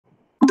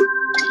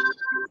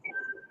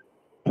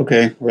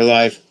Okay, we're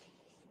live.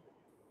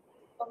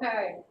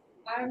 Okay,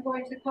 I'm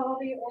going to call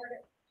to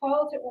order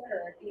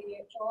the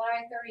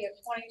July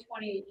 30th,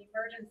 2020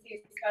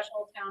 emergency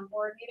special town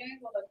board meeting.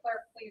 Will the clerk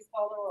please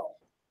call the roll?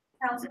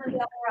 Councilman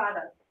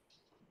Delarada.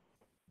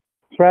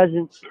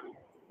 Present.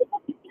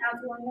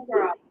 Councilwoman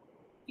McGraw.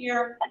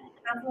 Here.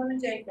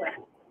 Councilwoman Jakely.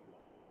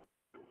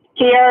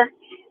 Here.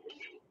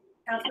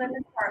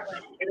 Councilman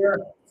Hartland. Here.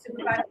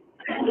 Supervisor.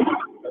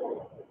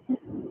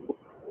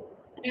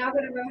 Now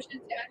going to motion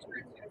to enter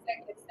into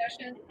executive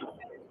session.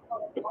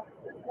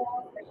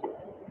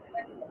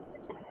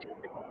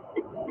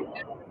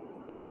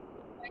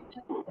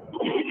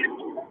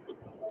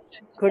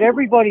 Could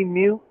everybody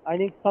mute? I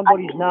think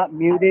somebody's not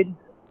muted.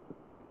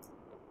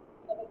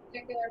 Of a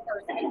particular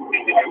person.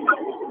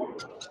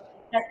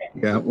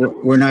 Yeah,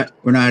 we're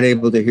not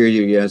able to hear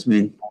you,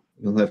 Yasmin.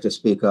 You'll have to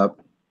speak up.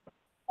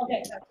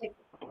 Okay,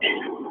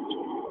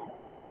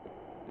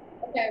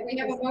 okay, we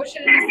have a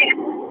motion and a second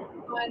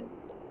on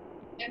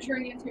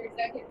entering into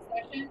executive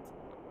session.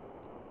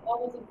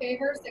 All those in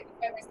favor,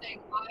 signify by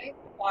saying aye.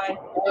 Aye.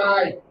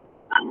 Aye.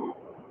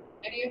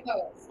 Any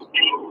opposed?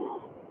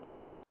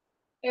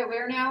 Okay, we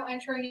are now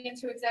entering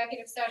into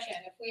executive session.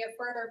 If we have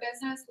further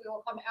business, we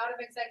will come out of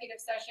executive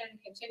session,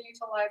 continue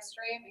to live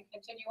stream, and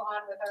continue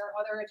on with our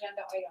other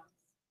agenda items.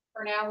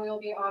 For now, we will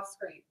be off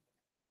screen.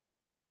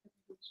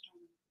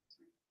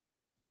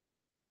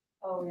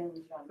 Oh,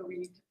 yeah, so we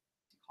need to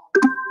call.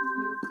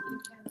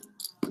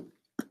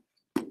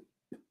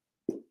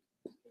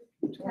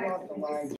 Turn off the live.